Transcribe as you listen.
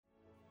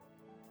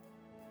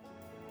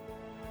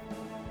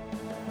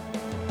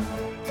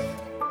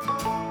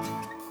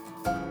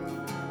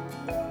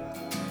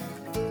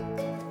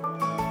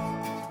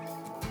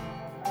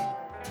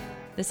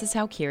This is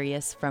How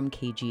Curious from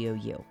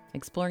KGOU,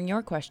 exploring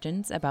your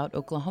questions about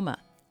Oklahoma.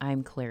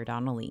 I'm Claire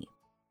Donnelly.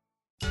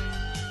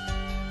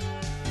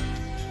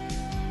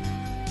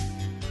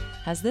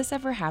 Has this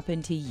ever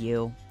happened to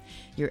you?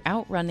 You're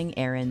out running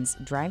errands,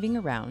 driving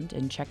around,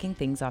 and checking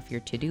things off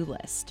your to-do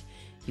list.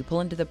 You pull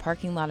into the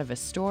parking lot of a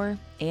store,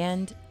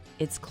 and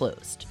it's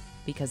closed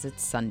because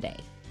it's Sunday.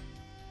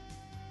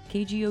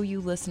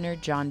 KGOU listener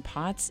John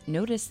Potts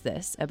noticed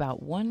this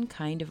about one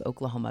kind of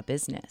Oklahoma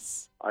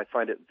business. I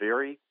find it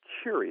very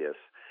curious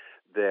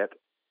that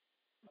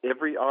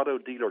every auto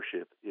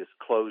dealership is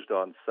closed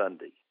on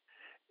Sunday.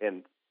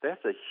 And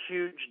that's a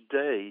huge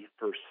day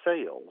for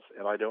sales,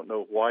 and I don't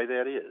know why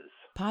that is.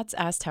 Potts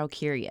asked How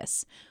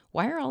Curious,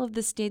 why are all of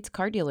the state's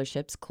car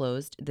dealerships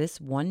closed this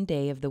one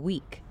day of the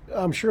week?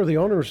 I'm sure the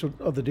owners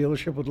of the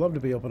dealership would love to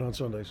be open on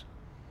Sundays.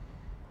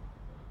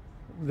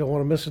 They don't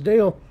want to miss a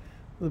deal.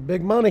 The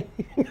big money.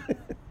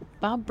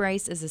 Bob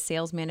Bryce is a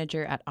sales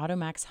manager at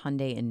Automax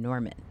Hyundai in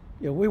Norman.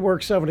 Yeah, we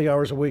work 70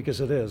 hours a week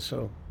as it is,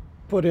 so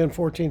put in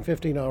 14,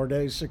 15-hour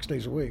days, 6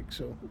 days a week.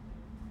 So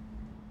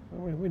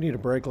we need a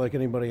break like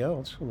anybody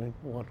else. I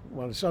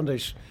mean,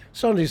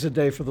 Sunday's a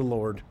day for the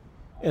Lord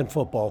and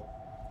football.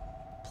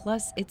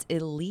 Plus, it's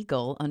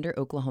illegal under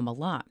Oklahoma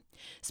law.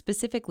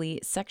 Specifically,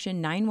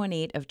 Section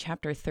 918 of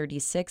Chapter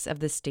 36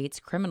 of the state's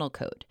criminal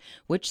code,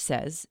 which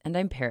says, and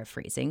I'm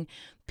paraphrasing,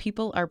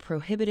 people are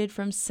prohibited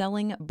from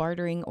selling,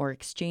 bartering, or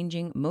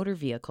exchanging motor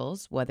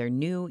vehicles, whether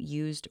new,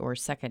 used, or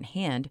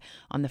secondhand,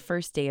 on the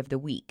first day of the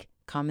week,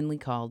 commonly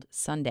called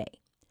Sunday.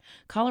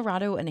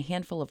 Colorado and a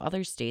handful of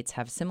other states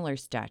have similar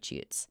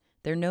statutes.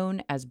 They're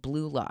known as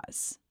blue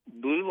laws.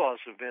 Blue laws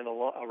have been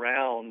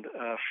around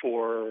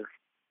for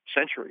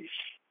centuries.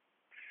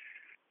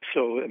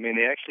 So, I mean,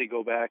 they actually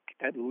go back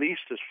at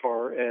least as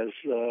far as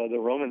the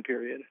Roman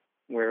period,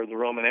 where the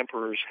Roman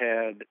emperors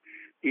had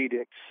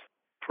edicts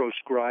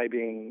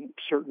proscribing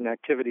certain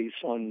activities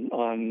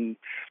on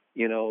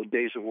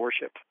days of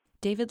worship.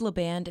 David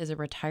LeBand is a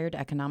retired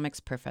economics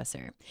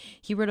professor.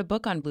 He wrote a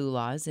book on blue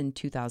laws in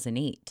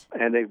 2008.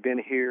 And they've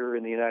been here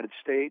in the United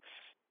States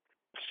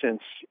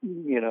since,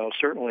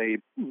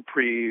 certainly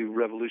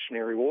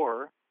pre-Revolutionary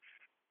War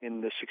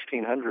in the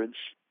 1600s.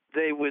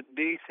 They would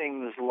be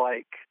things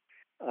like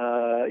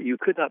you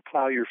could not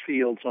plow your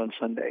fields on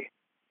Sunday.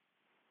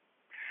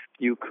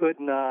 You could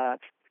not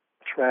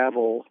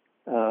travel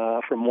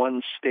from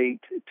one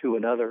state to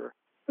another,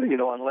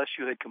 unless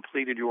you had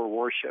completed your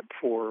worship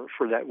for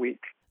that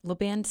week.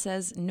 LeBand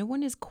says no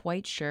one is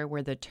quite sure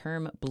where the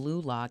term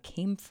blue law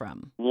came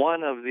from.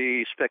 One of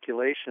the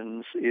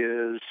speculations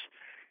is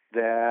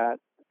that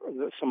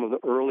some of the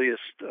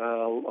earliest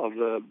of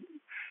the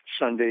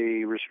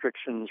Sunday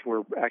restrictions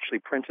were actually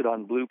printed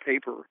on blue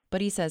paper.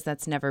 But he says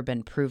that's never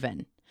been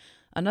proven.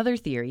 Another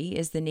theory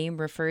is the name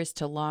refers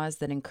to laws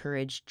that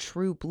encourage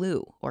true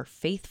blue or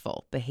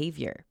faithful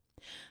behavior.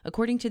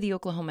 According to the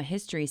Oklahoma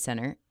History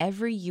Center,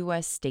 every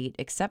U.S. state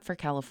except for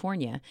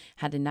California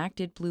had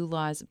enacted blue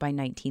laws by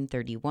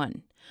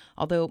 1931,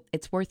 although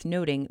it's worth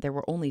noting there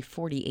were only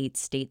 48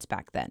 states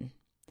back then.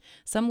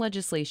 Some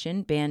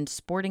legislation banned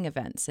sporting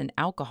events and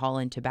alcohol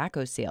and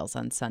tobacco sales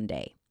on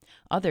Sunday.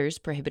 Others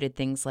prohibited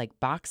things like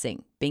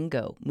boxing,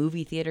 bingo,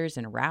 movie theaters,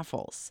 and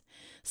raffles.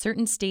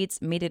 Certain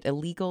states made it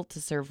illegal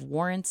to serve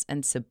warrants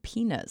and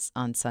subpoenas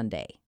on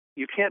Sunday.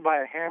 You can't buy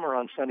a hammer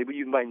on Sunday, but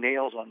you can buy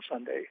nails on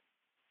Sunday.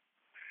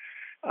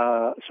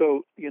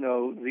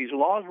 These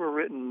laws were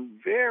written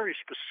very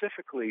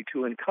specifically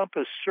to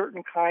encompass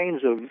certain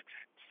kinds of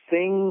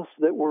things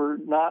that were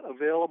not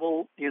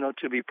available,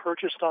 to be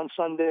purchased on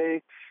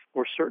Sunday,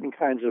 or certain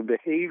kinds of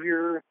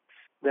behavior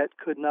that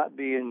could not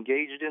be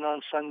engaged in on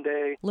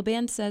Sunday.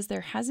 LeBand says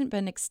there hasn't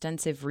been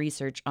extensive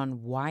research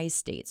on why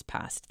states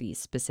passed these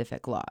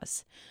specific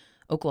laws.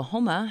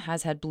 Oklahoma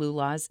has had blue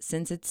laws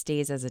since its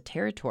days as a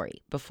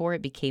territory, before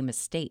it became a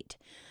state.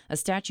 A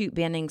statute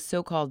banning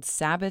so-called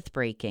Sabbath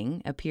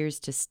breaking appears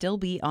to still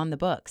be on the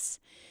books.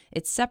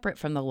 It's separate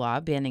from the law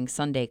banning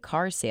Sunday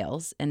car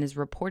sales and is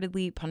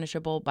reportedly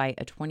punishable by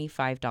a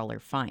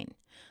 $25 fine.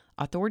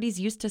 Authorities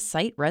used to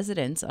cite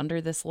residents under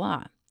this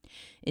law.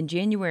 In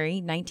January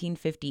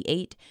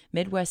 1958,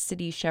 Midwest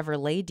City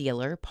Chevrolet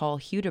dealer Paul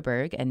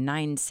Hudeberg and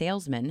 9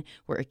 salesmen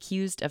were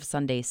accused of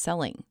Sunday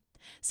selling.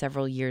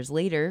 Several years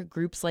later,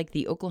 groups like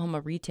the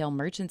Oklahoma Retail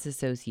Merchants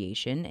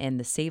Association and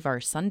the Save Our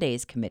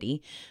Sundays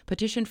Committee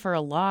petitioned for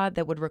a law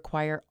that would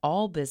require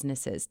all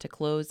businesses to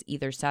close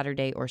either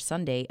Saturday or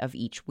Sunday of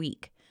each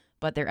week,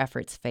 but their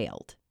efforts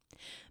failed.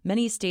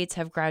 Many states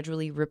have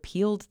gradually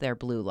repealed their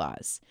blue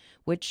laws,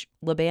 which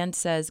LeBand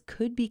says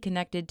could be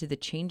connected to the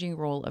changing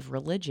role of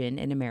religion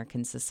in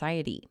American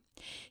society.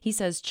 He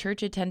says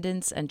church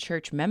attendance and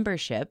church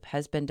membership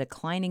has been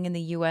declining in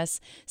the U.S.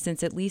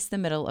 since at least the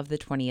middle of the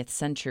 20th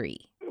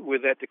century.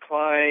 With that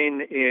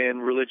decline in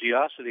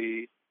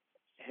religiosity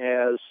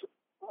has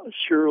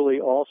surely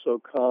also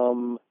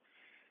come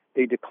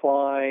a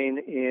decline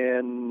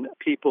in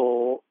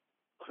people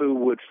who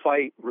would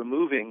fight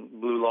removing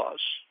blue laws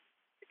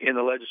in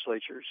the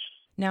legislatures.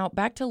 Now,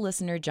 back to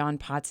listener John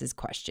Potts'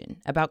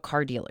 question about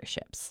car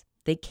dealerships.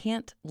 They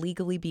can't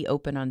legally be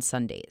open on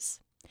Sundays.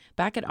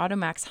 Back at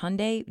Automax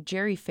Hyundai,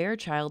 Jerry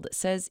Fairchild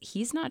says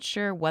he's not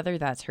sure whether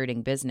that's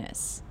hurting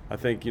business. I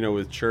think,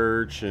 with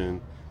church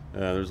and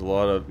there's a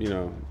lot of,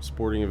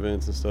 sporting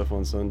events and stuff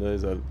on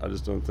Sundays. I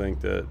just don't think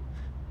that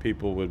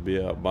people would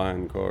be out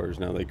buying cars.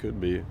 Now, they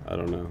could be. I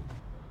don't know.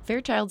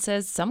 Fairchild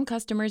says some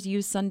customers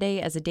use Sunday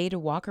as a day to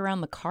walk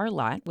around the car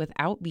lot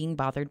without being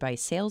bothered by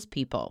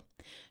salespeople.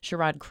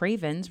 Sherrod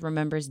Cravens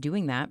remembers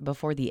doing that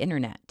before the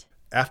internet.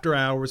 After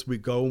hours, we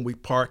go and we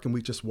park and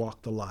we just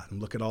walk the lot and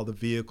look at all the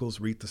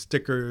vehicles, read the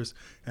stickers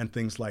and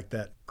things like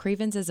that.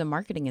 Cravens is a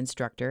marketing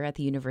instructor at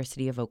the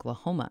University of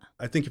Oklahoma.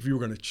 I think if you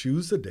were going to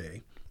choose a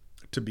day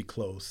to be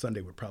closed,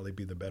 Sunday would probably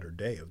be the better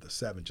day of the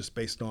 7, just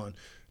based on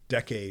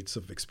decades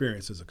of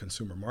experience as a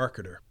consumer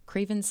marketer.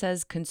 Cravens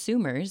says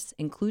consumers,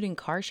 including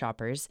car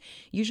shoppers,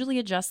 usually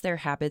adjust their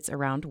habits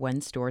around when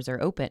stores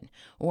are open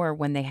or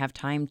when they have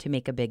time to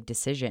make a big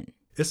decision.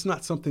 It's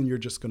not something you're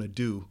just going to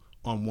do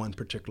on one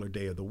particular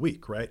day of the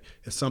week, right?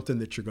 It's something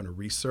that you're going to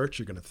research,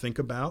 you're going to think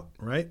about,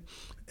 right?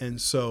 And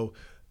so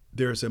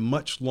there's a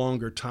much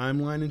longer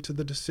timeline into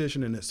the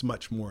decision, and it's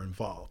much more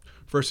involved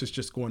versus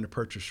just going to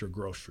purchase your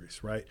groceries,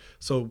 right?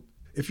 So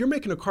if you're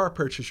making a car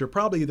purchase, you're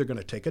probably either going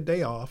to take a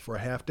day off or a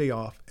half day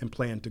off and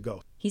plan to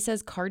go. He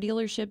says car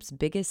dealerships'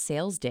 biggest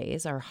sales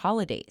days are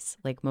holidays,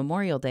 like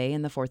Memorial Day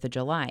and the 4th of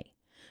July.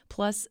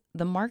 Plus,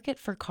 the market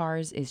for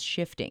cars is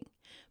shifting.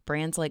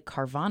 Brands like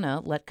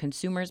Carvana let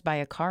consumers buy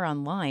a car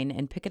online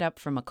and pick it up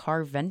from a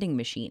car vending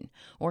machine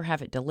or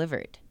have it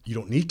delivered. You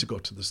don't need to go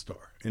to the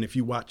store. And if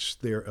you watch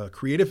their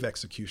creative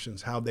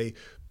executions, how they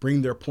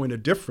bring their point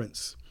of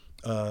difference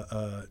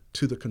to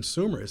the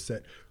consumer is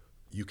that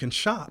you can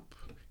shop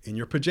in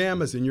your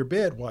pajamas in your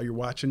bed while you're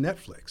watching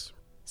Netflix.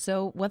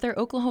 So whether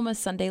Oklahoma's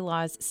Sunday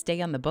laws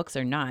stay on the books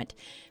or not,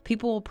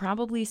 people will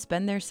probably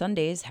spend their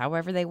Sundays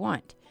however they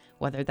want.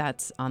 Whether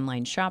that's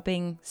online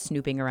shopping,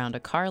 snooping around a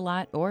car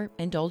lot, or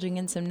indulging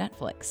in some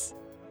Netflix.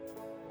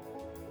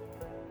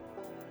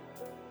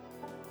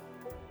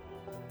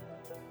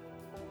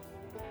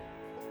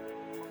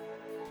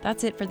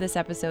 That's it for this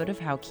episode of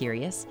How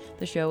Curious.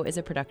 The show is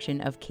a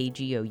production of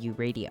KGOU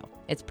Radio.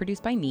 It's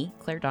produced by me,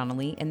 Claire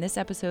Donnelly, and this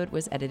episode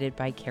was edited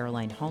by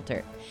Caroline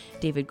Halter.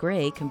 David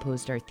Gray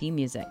composed our theme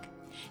music.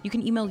 You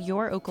can email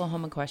your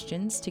Oklahoma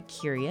questions to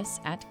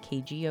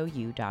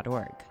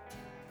curious@kgou.org.